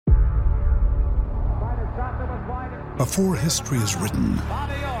Before history is written,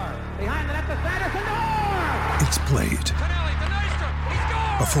 it's played.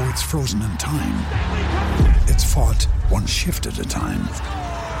 Before it's frozen in time, it's fought one shift at a time.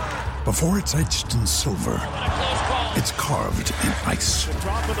 Before it's etched in silver, it's carved in ice.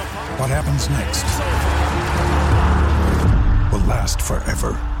 What happens next will last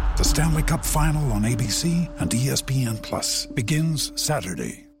forever. The Stanley Cup Final on ABC and ESPN Plus begins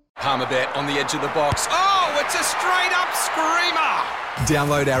Saturday. Palmerbet on the edge of the box. Oh, it's a straight-up screamer!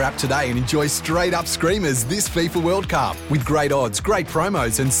 Download our app today and enjoy straight-up screamers this FIFA World Cup with great odds, great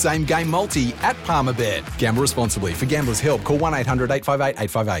promos and same-game multi at Palmerbet. Gamble responsibly. For Gamblers' Help, call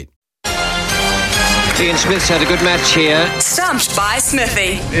 1-800-858-858. Ian Smith's had a good match here. Stumped by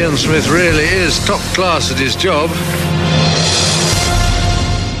Smithy. Ian Smith really is top class at his job.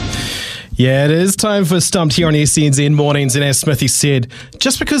 Yeah, it is time for Stumped here on SCNZ Mornings, and as Smithy said,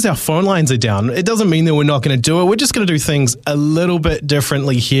 just because our phone lines are down, it doesn't mean that we're not going to do it. We're just going to do things a little bit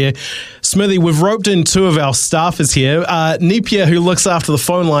differently here. Smithy, we've roped in two of our staffers here. Nipia, who looks after the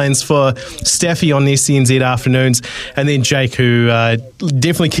phone lines for Staffy on SCNZ Afternoons, and then Jake, who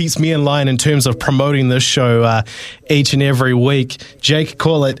definitely keeps me in line in terms of promoting this show each and every week. Jake,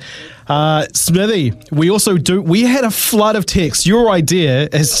 call it. Smithy, we had a flood of texts. Your idea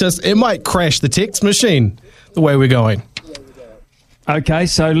is just, it might crash the text machine the way we're going. Okay,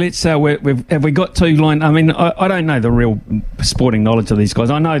 so let's, have we got two line? I mean, I don't know the real sporting knowledge of these guys.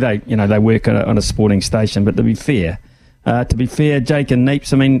 I know they work on a sporting station, but to be fair, Jake and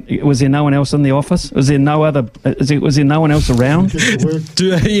Neeps, I mean, was there no one else in the office? Was there no one else around?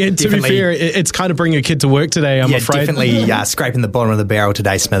 To be fair, it's kind of bringing a kid to work today, I'm afraid. Definitely scraping the bottom of the barrel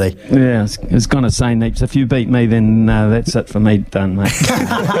today, Smithy. Yeah, I was going to say, Neeps, if you beat me, then that's it for me, done, mate.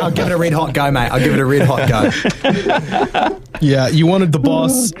 I'll give it a red hot go, mate. I'll give it a red hot go. Yeah, you wanted the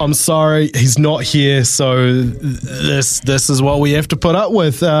boss. I'm sorry, he's not here, so this is what we have to put up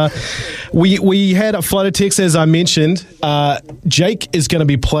with. We had a flood of texts, as I mentioned. Jake is going to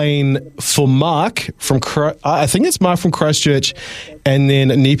be playing for Mark from I think it's Mark from Christchurch, and then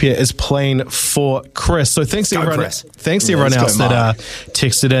Nipia is playing for Chris. So thanks to everyone else that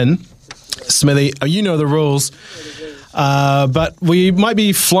texted in. Smithy, you know the rules. But we might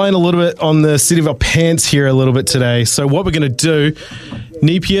be flying a little bit on the seat of our pants here a little bit today. So what we're going to do,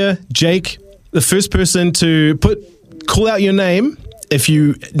 Nipia, Jake, the first person to call out your name. If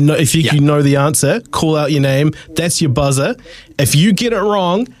you know the answer, call out your name. That's your buzzer. If you get it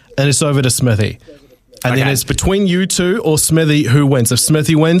wrong, then it's over to Smithy. And then it's between you two or Smithy who wins. If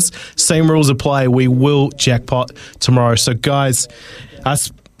Smithy wins, same rules apply. We will jackpot tomorrow. So guys,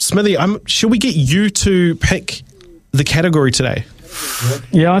 Smithy, should we get you to pick the category today?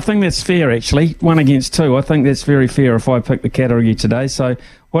 Yeah, I think that's fair, actually. 1 against 2. I think that's very fair if I pick the category today. So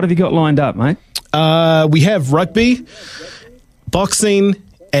what have you got lined up, mate? We have rugby, boxing,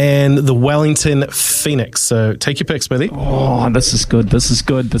 and the Wellington Phoenix. So take your pick, Smithy. Oh, this is good.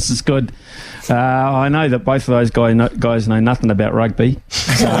 I know that both of those guys know nothing about rugby.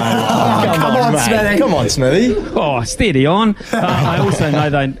 So, Come on, Smithy. Oh, steady on. I also know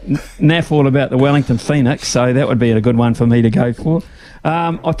they naff all about the Wellington Phoenix, so that would be a good one for me to go for.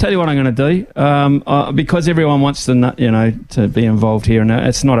 I'll tell you what I'm going to do, because everyone wants to be involved here, and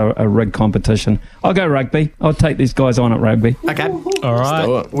it's not a rigged competition. I'll go rugby. I'll take these guys on at rugby. Okay. All right.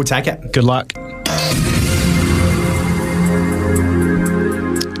 We'll take it. Good luck.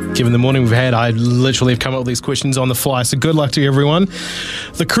 Given the morning we've had, I literally have come up with these questions on the fly, so good luck to everyone.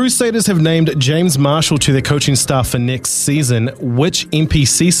 The Crusaders have named James Marshall to their coaching staff for next season. Which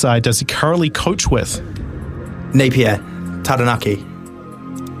NPC side does he currently coach with? Napier, Taranaki.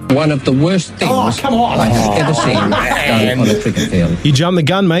 One of the worst things I have ever seen done on a cricket field. You jumped the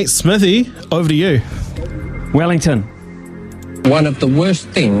gun, mate. Smithy, over to you. Wellington. One of the worst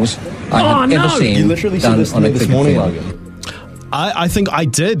things I have ever seen You literally said done this on a this cricket morning, field. Logan. I think I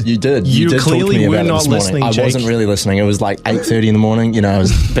did. You did. You did clearly talk to me were about it not this morning. listening, I Jake. wasn't really listening. It was like 8:30 in the morning. It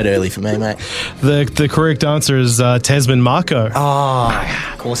was a bit early for me, mate. The correct answer is Tasman Marco. Oh,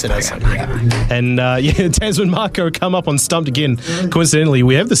 of course it is. And Tasman Marco come up on Stumped again. Coincidentally,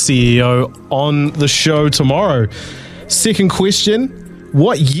 we have the CEO on the show tomorrow. Second question,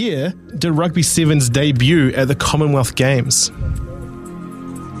 what year did Rugby Sevens debut at the Commonwealth Games?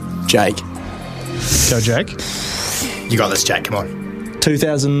 Jake. Go, Jake. You got this, Jake. Come on.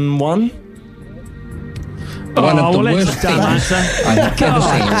 2001? One of the well, worst that's a dumb things answer. I have ever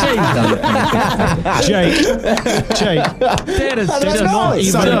seen done on a cricket field. Jake, That is that's just not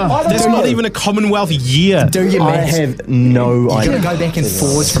even, that's not even a Commonwealth year. Do you, I man? have no You're idea. going to go back in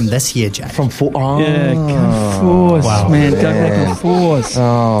fours from this year, Jake. From four. Oh, Yeah, come fours, Wow. man. Go back and fours.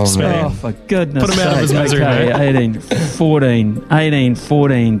 oh Smithy. Oh, for goodness Put him out of his sake. misery, Okay, mate. 18, 14, 18,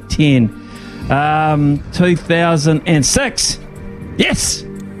 14, 10. 2006. Yes!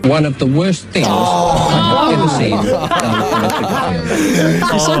 One of the worst things I have ever seen done on a cricket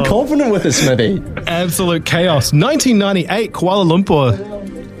field. You're so confident with it, Smithy. Absolute chaos. 1998, Kuala Lumpur.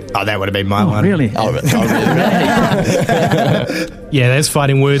 Oh, that would have been my one. Really? Oh, really? Yeah, that's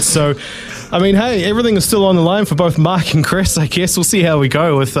fighting words. So, I mean, hey, everything is still on the line for both Mark and Chris. I guess we'll see how we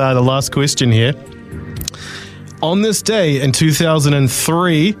go with the last question here. On this day in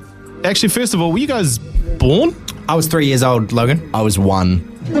 2003, actually, first of all, were you guys born? I was 3 years old, Logan. I was one.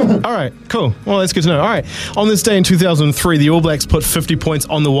 All right, cool. Well, that's good to know. All right. On this day in 2003, the All Blacks put 50 points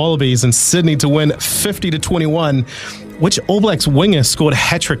on the Wallabies in Sydney to win 50-21. Which All Blacks winger scored a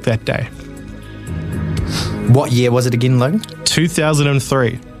hat-trick that day? What year was it again, Logan?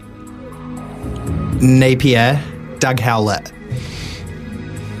 2003. Napier, Doug Howlett.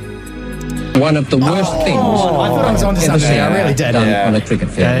 One of the worst things I thought I was onto I've ever something. seen I really did. done on a cricket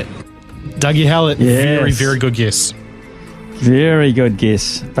field. Dougie Howlett, Yes. very, very good guess. Very good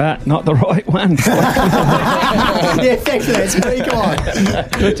guess, but not the right one. Yeah, thanks for that, Smitty. Come on.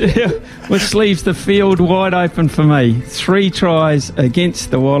 Which leaves the field wide open for me. 3 tries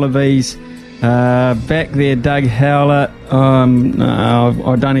against the Wallabies. Back there, Doug Howlett. No,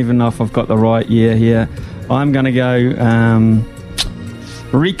 I don't even know if I've got the right year here. I'm going to go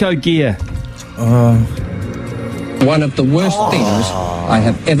Rico Gear. One of the worst things I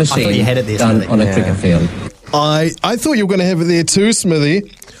have ever thought you seen had it there, done Smithy. on a cricket field. I thought you were going to have it there too,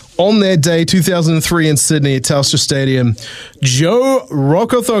 Smithy. On that day, 2003 in Sydney at Telstra Stadium, Joe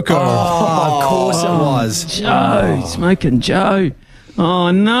Rokothoko. Oh, of course it was. Joe, smoking Joe.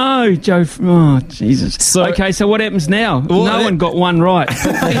 Oh no, Joe! Oh Jesus! So- Okay, so what happens now? Well, no one got one right.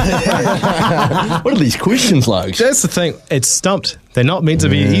 What are these questions, Lugs? That's the thing. It's stumped. They're not meant to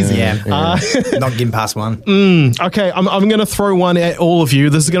be easy. Yeah. Not getting past one. Okay, I'm going to throw one at all of you.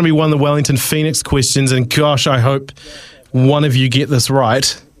 This is going to be one of the Wellington Phoenix questions, and gosh, I hope one of you get this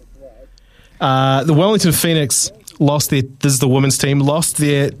right. The Wellington Phoenix this is the women's team, lost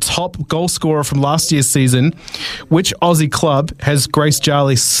their top goal scorer from last year's season. Which Aussie club has Grace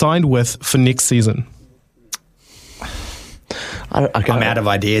Jarley signed with for next season? I'm I'm out of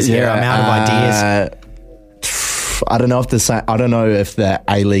ideas here. I'm out of ideas. I don't know if the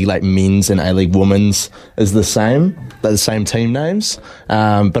A-League like men's and A-League women's is the same. They're the same team names.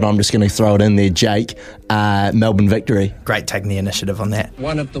 But I'm just going to throw it in there, Jake. Melbourne Victory. Great taking the initiative on that.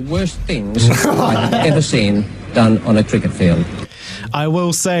 One of the worst things I have ever seen done on a cricket field. I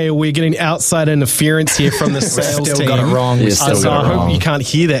will say we're getting outside interference here from the sales Still team. got it wrong. Yeah, still So got I it hope wrong. you can't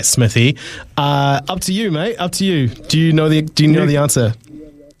hear that, Smithy. Up to you, mate. Up to you. Do you know the answer?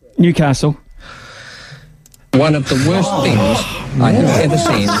 Newcastle. One of the worst things I have ever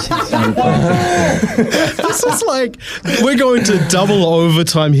seen done on a cricket field. This is like we're going to double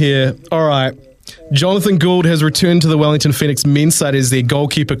overtime here. All right. Jonathan Gould has returned to the Wellington Phoenix men's side as their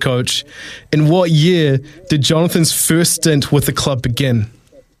goalkeeper coach. In what year did Jonathan's first stint with the club begin?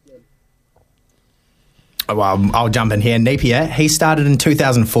 Well, I'll jump in here. Napier, he started in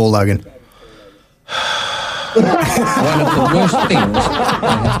 2004, Logan. One of the worst things I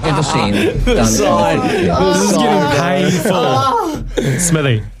have ever seen done on a cricket field. This is getting painful.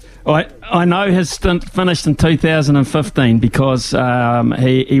 Smithy. I know his stint finished in 2015 because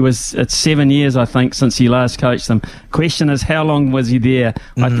he was at 7 years, I think, since he last coached them. Question is, how long was he there?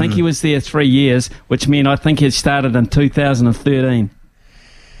 I think he was there 3 years, which meant I think he started in 2013.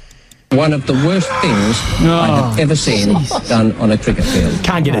 One of the worst things I have ever seen done on a cricket field.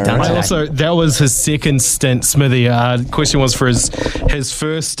 Can't get it done today. Also, that was his second stint, Smithy. Question was for his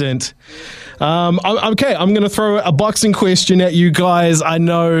first stint. Okay, I'm going to throw a boxing question at you guys. I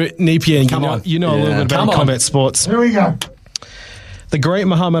know, Napier, you know a little bit about combat sports. Here we go. The great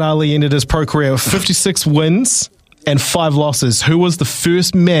Muhammad Ali ended his pro career with 56 wins and 5 losses. Who was the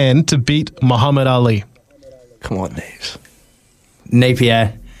first man to beat Muhammad Ali? Come on, Naves.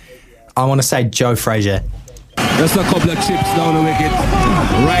 Napier, I want to say Joe Frazier. Just a couple of chips down the wicket,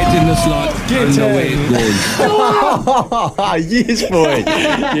 right in the slot, and away it goes. Yes, boy.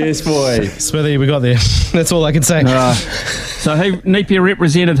 Yes, boy. Smithy, we got there. That's all I can say. So who Napier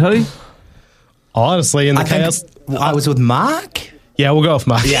represented who? Honestly, in the I think chaos. I was with Mark. Yeah, we'll go off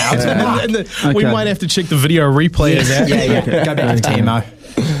Mark. Yeah, I was with Mark. We Okay. might have to check the video replay of that. Yeah. Go back to TMO.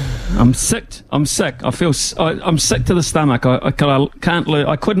 I'm sick. I feel. I'm sick to the stomach. I can't.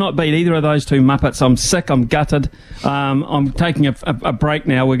 I could not beat either of those two Muppets. I'm sick. I'm gutted. I'm taking a break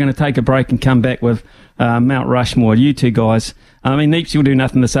now. We're going to take a break and come back with Mount Rushmore. You two guys. I mean, Neeps, you'll do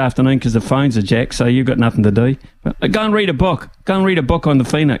nothing this afternoon because the phones are jacked, so you've got nothing to do. But go and read a book. Go and read a book on the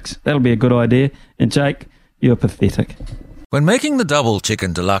Phoenix. That'll be a good idea. And Jake, you're pathetic. When making the double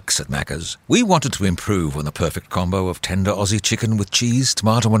chicken deluxe at Macca's, we wanted to improve on the perfect combo of tender Aussie chicken with cheese,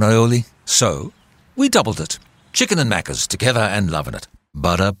 tomato and aioli. So, we doubled it. Chicken and Macca's, together and loving it.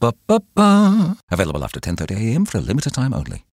 Ba-da-ba-ba-ba. Available after 10:30 a.m. for a limited time only.